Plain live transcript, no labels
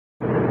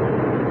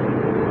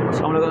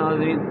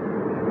नाज़रीन,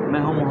 मैं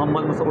हूं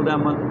मोहम्मद मसूद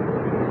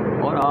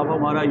अहमद और आप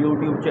हमारा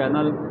यूट्यूब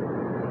चैनल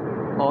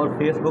और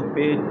Facebook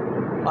page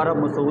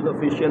Arham Masood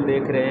official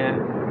देख रहे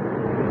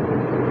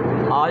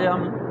हैं। आज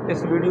हम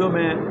इस वीडियो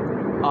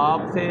में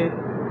आपसे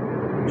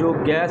जो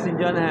गैस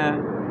इंजन है,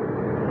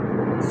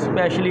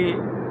 स्पेशली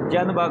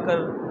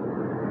जेनबाकर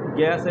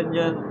गैस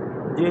इंजन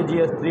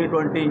JGS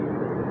 320,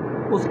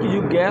 उसकी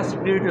जो गैस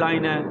स्ट्रीट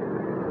लाइन है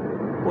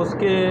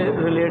उसके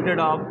रिलेटेड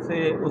आपसे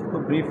उसको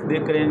ब्रीफ दे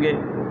करेंगे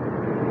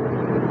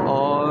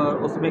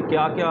और उसमें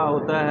क्या क्या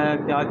होता है,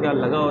 क्या क्या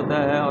लगा होता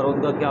है और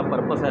उनका क्या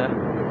पर्पस है।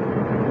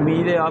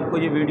 उम्मीद है आपको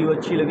ये वीडियो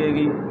अच्छी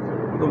लगेगी।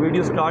 तो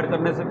वीडियो स्टार्ट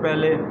करने से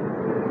पहले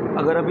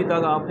अगर अभी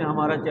तक आपने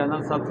हमारा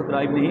चैनल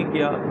सब्सक्राइब नहीं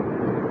किया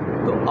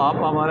तो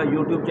आप हमारा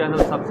यूट्यूब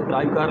चैनल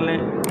सब्सक्राइब कर लें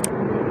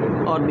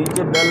और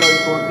नीचे बेल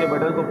आइकॉन के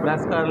बटन को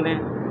प्रेस कर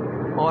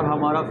लें और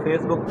हमारा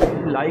फेसबुक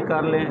लाइक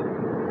कर लें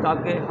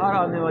ताकि हर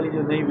आने वाली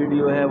जो नई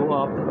वीडियो है वो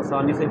आप तक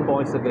आसानी से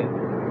पहुंच सके।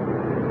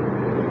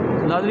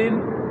 नाज़रीन,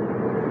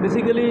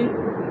 बेसिकली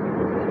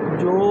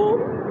जो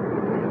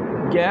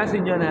गैस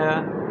इंजन है,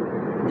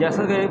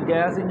 जैसा कि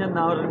गैस इंजन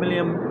नॉर्मली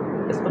हम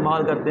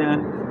इस्तेमाल करते हैं,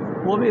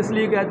 वो भी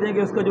इसलिए कहते हैं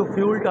कि उसका जो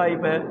फ्यूल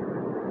टाइप है,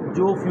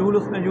 जो फ्यूल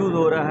उसमें यूज़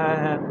हो रहा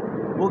है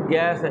वो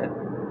गैस है।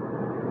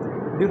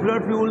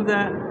 डिफरेंट फ्यूल्स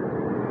हैं,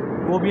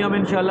 वो भी हम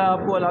इंशाल्लाह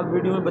आपको अलग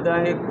वीडियो में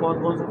बताएंगे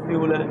कौन कौन सा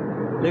फ्यूल है।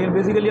 लेकिन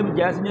बेसिकली हम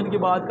गैस इंजन की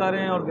बात कर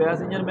रहे हैं और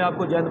गैस इंजन में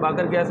आपको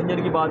जेनबाकर गैस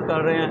इंजन की बात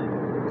कर रहे हैं,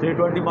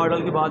 320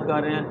 मॉडल की बात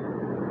कर रहे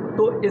हैं।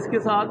 तो इसके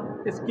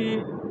साथ इसकी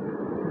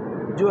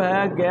जो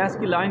है गैस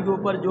की लाइन के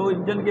ऊपर जो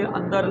इंजन के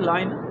अंदर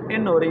लाइन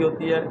इन हो रही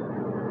होती है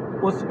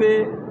उस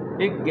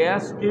पर एक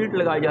गैस स्ट्रीट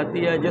लगाई जाती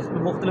है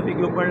जिसमें मुख्तलिफ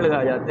इक्विपमेंट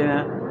लगाए जाते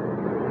हैं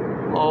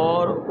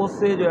और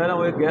उससे जो है ना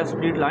वो एक गैस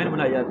स्ट्रीट लाइन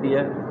बनाई जाती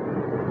है।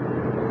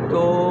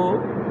 तो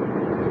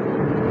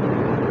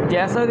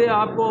जैसा कि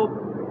आपको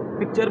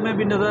पिक्चर में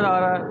भी नज़र आ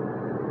रहा है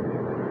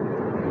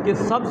कि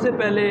सबसे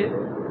पहले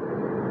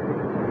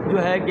जो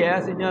है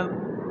गैस इंजन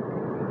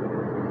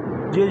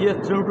JGS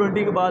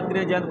 320 की बात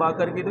करें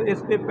जेनबाकर की, तो इस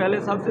पे पहले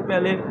सबसे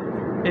पहले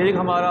एक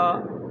हमारा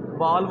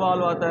वाल्व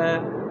आता है,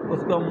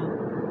 उसको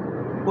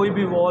हम कोई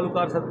भी वॉल्व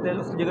कर सकते हैं,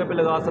 उस जगह पे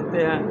लगा सकते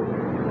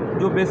हैं,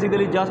 जो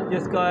बेसिकली जस्ट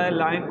जिसका है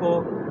लाइन को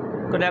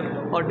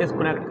कनेक्ट और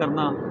डिसकनेक्ट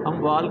करना।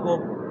 हम वाल्व को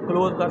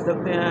क्लोज़ कर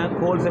सकते हैं,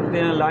 खोल सकते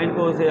हैं, लाइन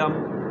को उसे हम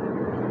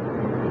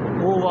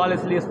वो वाल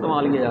इसलिए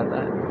इस्तेमाल किया जाता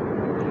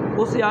है।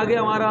 उससे आगे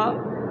हमारा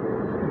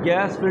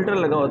गैस फ़िल्टर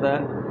लगा होता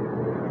है,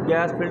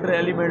 गैस फ़िल्टर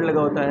एलिमेंट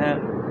लगा होता है।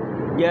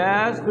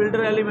 गैस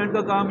फ़िल्टर एलिमेंट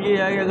का काम ये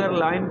है कि अगर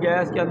लाइन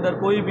गैस के अंदर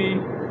कोई भी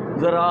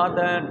ज़रात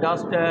है,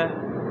 डस्ट है,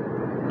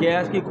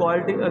 गैस की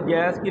क्वालिटी,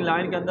 गैस की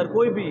लाइन के अंदर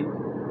कोई भी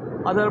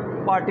अदर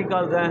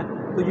पार्टिकल्स हैं,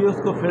 तो ये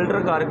उसको फ़िल्टर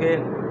करके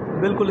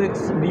बिल्कुल एक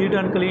नीट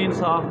एंड क्लीन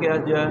साफ़ गैस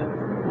जो है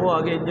वो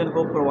आगे इंजन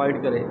को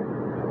प्रोवाइड करे।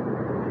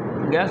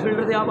 गैस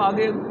फ़िल्टर से आप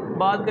आगे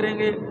बात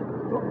करेंगे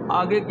तो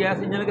आगे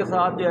गैस इंजन के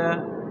साथ जो है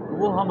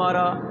वो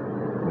हमारा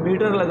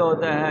मीटर लगा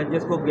होता है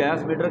जिसको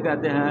गैस मीटर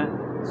कहते हैं,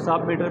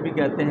 सब मीटर भी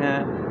कहते हैं।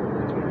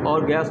 और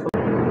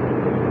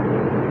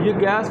ये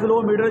गैस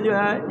फ्लो मीटर जो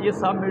है, ये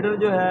सब मीटर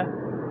जो है,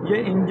 ये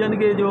इंजन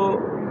के जो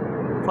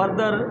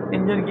फर्दर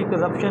इंजन की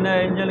कंजप्शन है,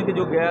 इंजन की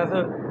जो गैस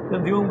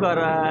कंज्यूम कर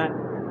रहा है,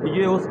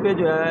 ये उस पर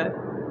जो है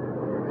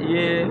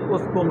ये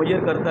उसको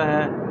मेजर करता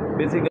है।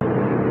 बेसिकली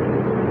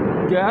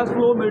गैस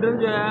फ्लो मीटर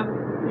जो है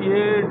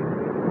ये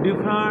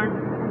डिफरेंट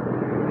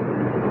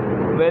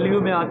वैल्यू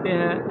में आते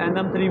हैं,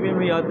 NM3 में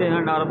भी आते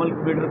हैं, नॉर्मल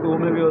मीटर 2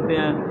 में भी होते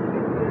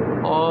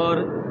हैं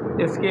और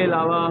इसके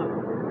अलावा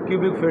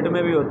क्यूबिक फीट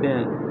में भी होते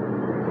हैं।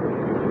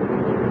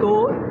 तो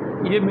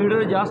ये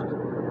मीटर जस्ट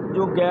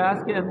जो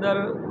गैस के अंदर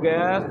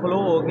गैस फ्लो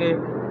होके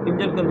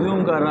इंजन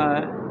कंज्यूम कर रहा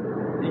है,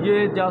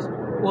 ये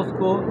जस्ट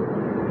उसको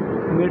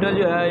मीटर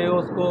जो है ये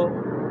उसको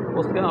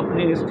उसके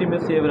अपनी हिस्ट्री में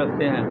सेव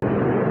रखते हैं।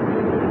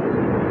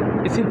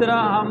 इसी तरह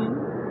हम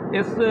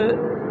इस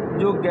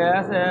जो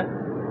गैस है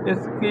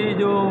इसकी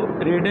जो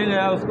रीडिंग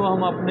है उसको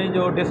हम अपनी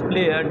जो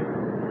डिस्प्ले है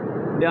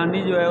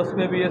ध्यानी जो है उस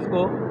पर भी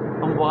इसको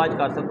हम वॉच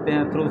कर सकते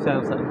हैं थ्रू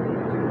सेंसर।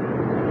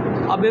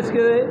 अब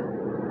इसके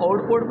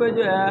आउटपुट पे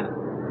जो है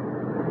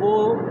वो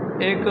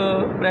एक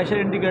प्रेशर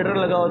इंडिकेटर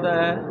लगा होता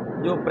है,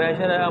 जो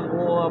प्रेशर है हम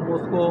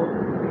उसको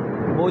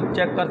वो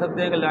चेक कर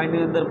सकते हैं कि लाइन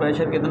के अंदर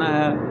प्रेशर कितना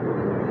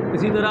है।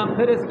 इसी तरह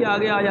फिर इसके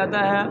आगे आ जाता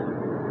है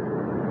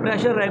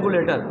प्रेशर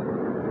रेगुलेटर।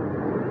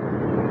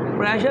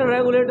 प्रेशर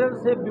रेगुलेटर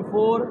से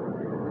बिफोर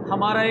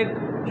हमारा एक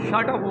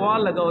शट ऑफ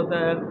वाल लगा होता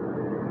है।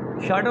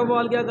 शट ऑफ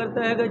वाल क्या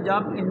करता है कि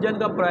जब इंजन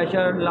का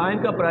प्रेशर, लाइन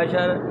का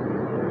प्रेशर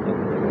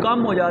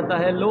कम हो जाता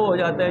है, लो हो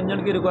जाता है,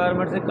 इंजन की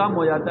रिक्वायरमेंट से कम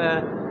हो जाता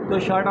है, तो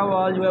शट ऑफ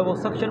वाल जो है वो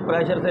सक्शन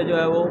प्रेशर से जो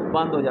है वो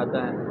बंद हो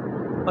जाता है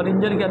और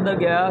इंजन के अंदर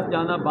गैस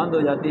जाना बंद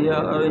हो जाती है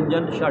और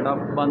इंजन शट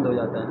ऑफ बंद हो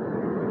जाता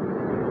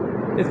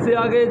है। इससे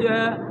आगे जो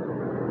है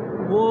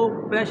वो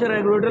प्रेशर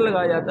रेगुलेटर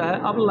लगाया जाता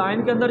है। अब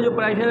लाइन के अंदर जो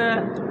प्रेशर है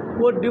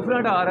वो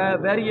डिफरेंट आ रहा है,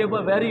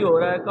 वेरी हो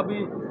रहा है,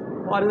 कभी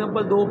फॉर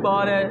एग्ज़ाम्पल 2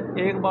 बार है,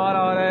 1 बार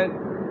आ रहा है,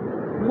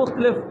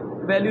 मुख्तलिफ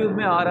वैल्यूज़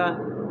में आ रहा है।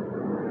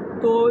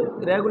 तो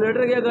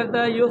रेगुलेटर क्या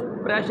करता है, ये उस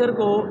प्रेशर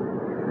को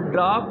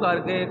ड्रॉप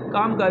करके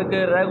कम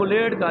करके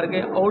रेगुलेट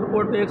करके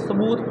आउटपुट पे एक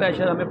स्मूथ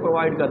प्रेशर हमें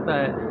प्रोवाइड करता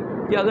है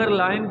कि अगर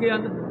लाइन के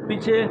अंदर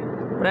पीछे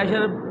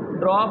प्रेशर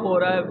ड्रॉप हो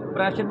रहा है,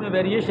 प्रेशर में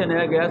वेरिएशन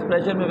है, गैस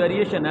प्रेशर में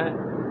वेरिएशन है,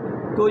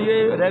 तो ये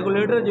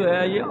रेगुलेटर जो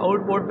है ये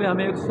आउटपुट पे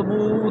हमें एक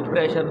स्मूथ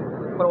प्रेशर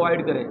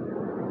प्रोवाइड करे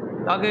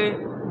ताकि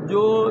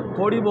जो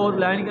थोड़ी बहुत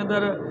लाइन के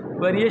अंदर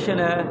वेरिएशन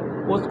है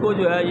उसको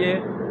जो है ये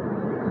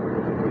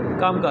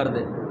कम कर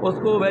दे,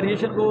 उसको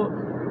वेरिएशन को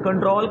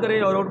कंट्रोल करे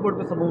और आउटपुट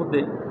पे स्मूथ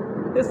दे।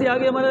 इससे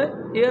आगे हमारा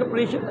एयर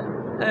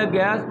प्रेशर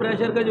गैस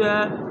प्रेशर का जो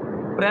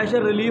है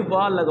प्रेशर रिलीफ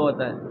वाल्व लगा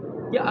होता है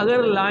कि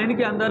अगर लाइन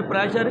के अंदर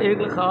प्रेशर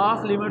एक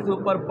ख़ास लिमिट से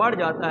ऊपर बढ़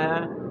जाता है,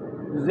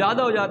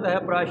 ज़्यादा हो जाता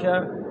है प्रेशर,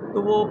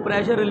 तो वो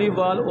प्रेशर रिलीफ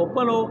वाल्व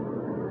ओपन हो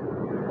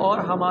और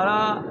हमारा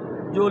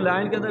जो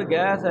लाइन के अंदर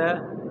गैस है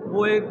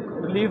वो एक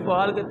रिलीफ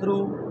वाल्व के थ्रू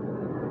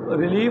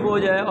रिलीफ हो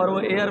जाए और वो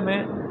एयर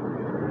में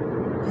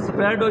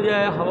स्प्रेड हो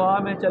जाए, हवा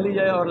में चली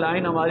जाए और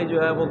लाइन हमारी जो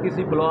है वो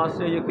किसी ब्लास्ट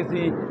से या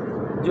किसी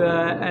जो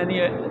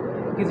है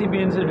किसी भी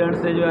इंसिडेंट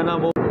से जो है ना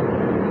वो।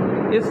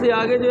 इससे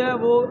आगे जो है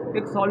वो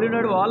एक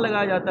सॉलिनॉइड वाल्व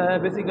लगाया जाता है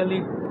बेसिकली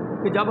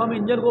कि जब हम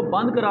इंजन को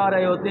बंद करा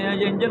रहे होते हैं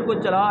या इंजन को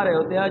चला रहे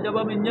होते हैं, जब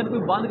हम इंजन को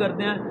बंद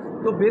करते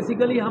हैं तो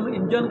बेसिकली हम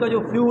इंजन का जो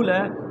फ्यूल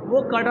है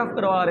वो कट ऑफ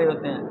करवा रहे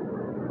होते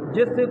हैं।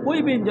 जिससे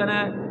कोई भी इंजन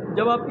है,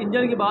 जब आप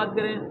इंजन की बात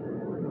करें,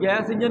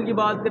 गैस इंजन की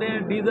बात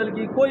करें, डीजल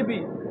की, कोई भी,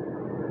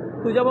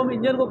 तो जब हम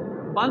इंजन को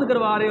बंद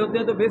करवा रहे होते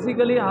हैं तो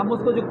बेसिकली हम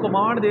उसको जो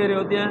कमांड दे रहे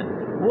होते हैं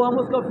वो हम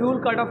उसका फ्यूल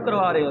कट ऑफ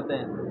करवा रहे होते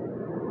हैं।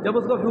 जब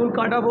उसका फ्यूल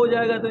कट ऑफ हो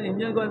जाएगा तो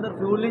इंजन के अंदर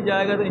फ्यूल नहीं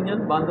जाएगा तो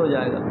इंजन बंद हो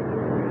जाएगा।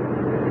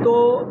 तो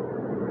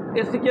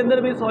इसके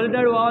अंदर भी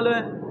सॉलिनॉइड वाल्व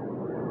है,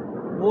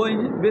 वो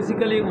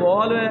बेसिकली एक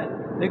वाल्व है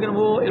लेकिन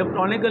वो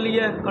इलेक्ट्रॉनिकली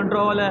है,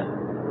 कंट्रोल है।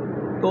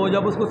 तो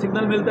जब उसको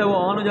सिग्नल मिलता है वो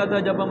ऑन हो जाता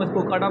है, जब हम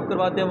इसको कट ऑफ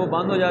करवाते हैं वो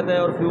बंद हो जाता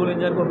है और फ्यूल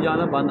इंजन को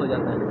जाना बंद हो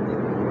जाता है।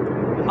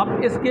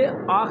 अब इसके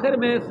आखिर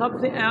में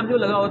सबसे अहम जो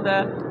लगा होता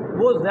है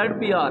वो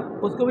ZPR,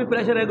 उसको भी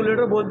प्रेशर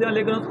रेगुलेटर बोलते हैं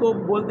लेकिन उसको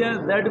बोलते हैं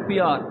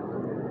ZPR।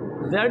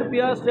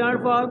 ZPR stand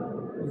for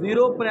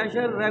zero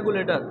pressure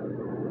regulator.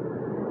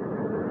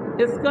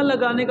 इसका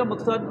लगाने का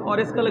मकसद और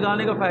इसका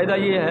लगाने का फ़ायदा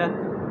ये है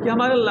कि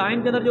हमारे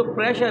लाइन के अंदर जो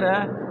प्रेशर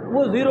है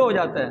वो ज़ीरो हो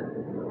जाता है।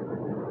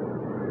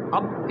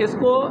 अब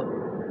इसको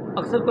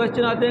अक्सर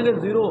क्वेश्चन आते हैं कि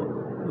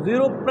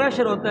ज़ीरो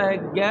प्रेशर होता है,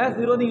 गैस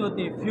ज़ीरो नहीं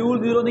होती,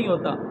 फ्यूल ज़ीरो नहीं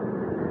होता,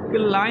 कि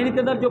लाइन के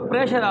अंदर जो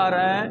प्रेशर आ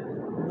रहा है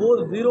वो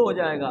ज़ीरो हो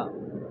जाएगा।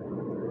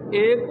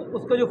 एक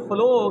उसका जो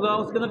फ्लो होगा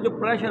उसके अंदर जो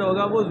प्रेशर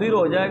होगा वो ज़ीरो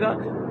हो जाएगा,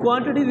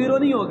 क्वांटिटी ज़ीरो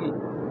नहीं होगी।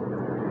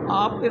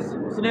 आप इस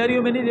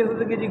सिनेरियो में नहीं देख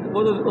सकते कि जी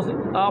वो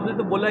तो आपने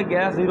तो बोला है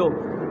गैस ज़ीरो,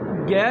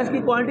 गैस की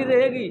क्वांटिटी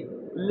रहेगी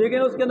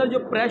लेकिन उसके अंदर जो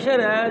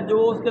प्रेशर है, जो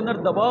उसके अंदर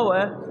दबाव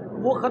है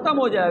वो ख़त्म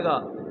हो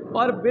जाएगा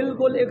और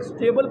बिल्कुल एक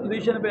स्टेबल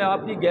पोजीशन पे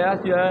आपकी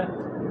गैस जो है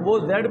वो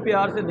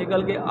ZPR से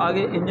निकल के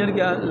आगे इंजन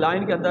के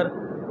लाइन के अंदर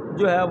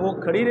जो है वो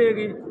खड़ी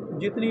रहेगी।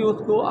 जितनी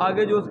उसको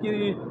आगे जो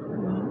उसकी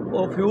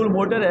फ्यूल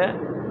मोटर है,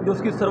 जो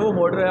उसकी सर्वो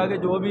मोटर है, आगे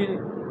जो भी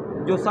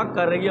जो सक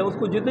कर रही है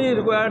उसको जितनी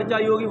रिक्वायर्ड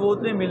चाहिए होगी वो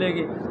उतनी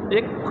मिलेगी।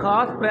 एक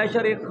ख़ास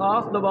प्रेशर, एक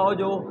ख़ास दबाव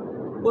जो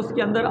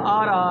उसके अंदर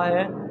आ रहा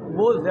है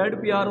वो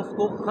ZPR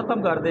उसको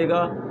ख़त्म कर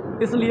देगा।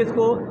 इसलिए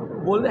इसको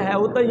बोलते हैं,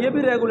 होता ये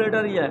भी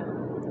रेगुलेटर ही है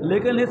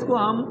लेकिन इसको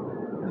हम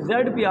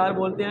ZPR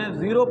बोलते हैं,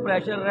 zero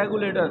pressure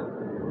regulator.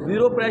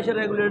 Zero pressure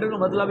regulator का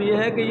मतलब ये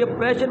है कि ये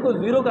प्रेशर को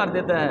ज़ीरो कर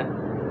देता है,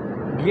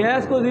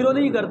 गैस को ज़ीरो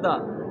नहीं करता।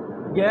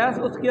 गैस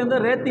उसके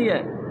अंदर रहती है,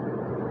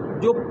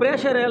 जो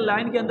प्रेशर है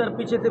लाइन के अंदर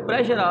पीछे से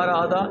प्रेशर आ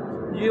रहा था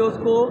ये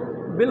उसको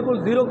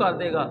बिल्कुल ज़ीरो कर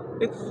देगा,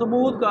 एक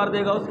स्मूथ कर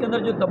देगा। उसके अंदर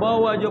जो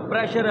दबाव है, जो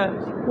प्रेशर है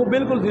वो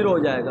बिल्कुल ज़ीरो हो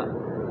जाएगा।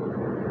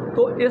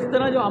 तो इस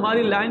तरह जो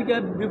हमारी लाइन के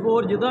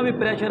बिफोर जितना भी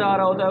प्रेशर आ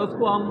रहा होता है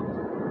उसको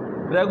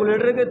हम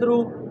रेगुलेटर के थ्रू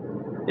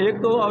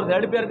एक तो और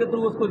ZPR के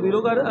थ्रू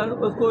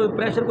उसको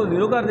प्रेशर को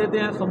ज़ीरो कर देते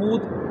हैं,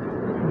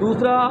 स्मूथ।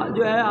 दूसरा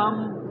जो है हम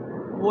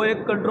वो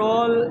एक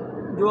कंट्रोल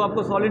जो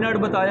आपको सॉलिनॉइड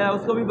बताया है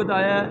उसको भी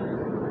बताया है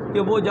कि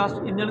वो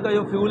जस्ट इंजन का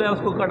जो फ्यूल है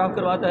उसको कट ऑफ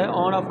करवाता है,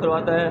 ऑन ऑफ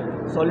करवाता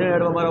है।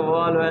 सॉलिनॉइड हमारा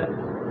वाल्व है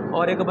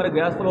और एक हमारा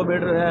गैस फ्लो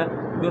मीटर है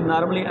जो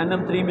नॉर्मली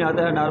NM3 में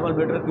आता है, नॉर्मल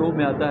मीटर क्यूब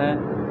में आता है।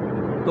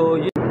 तो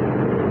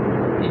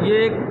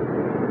ये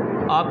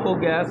आपको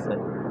गैस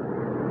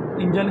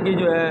इंजन की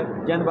जो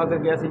है जेनबाकर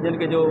गैस इंजन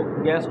के जो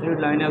गैस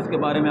स्ट्रीट लाइन है उसके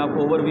बारे में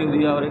आपको ओवरव्यू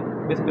दिया और एक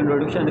बेसिक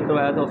इंट्रोडक्शन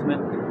करवाया था उसमें।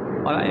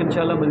 और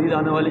इंशाल्लाह मज़ीद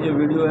आने वाली जो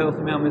वीडियो है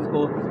उसमें हम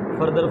इसको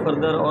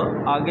फर्दर और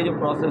आगे जो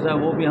प्रोसेस है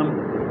वो भी हम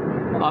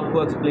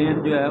आपको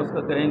एक्सप्लेन जो है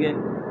उसका करेंगे।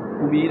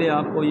 उम्मीद है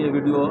आपको ये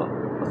वीडियो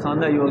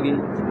पसंद आई होगी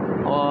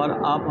और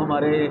आप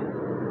हमारे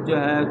जो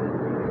है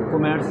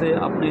कमेंट से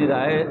अपनी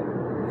राय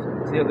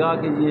से आगाह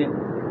कीजिए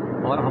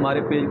और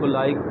हमारे पेज को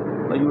लाइक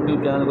और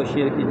यूट्यूब चैनल को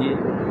शेयर कीजिए।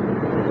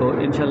 तो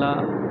इंशाल्लाह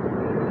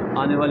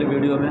आने वाली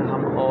वीडियो में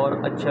हम और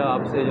अच्छा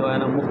आपसे जो है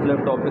ना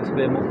मुख्तलिफ़ टॉपिक्स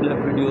पे मुख्तलिफ़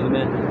वीडियोज़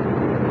में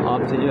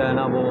आपसे जो है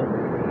ना वो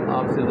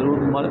आपसे ज़रूर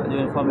जो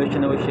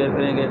इन्फॉर्मेशन है वो शेयर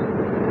करेंगे।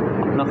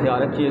 अपना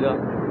ख्याल रखिएगा।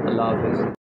 अल्लाह हाफ़िज़।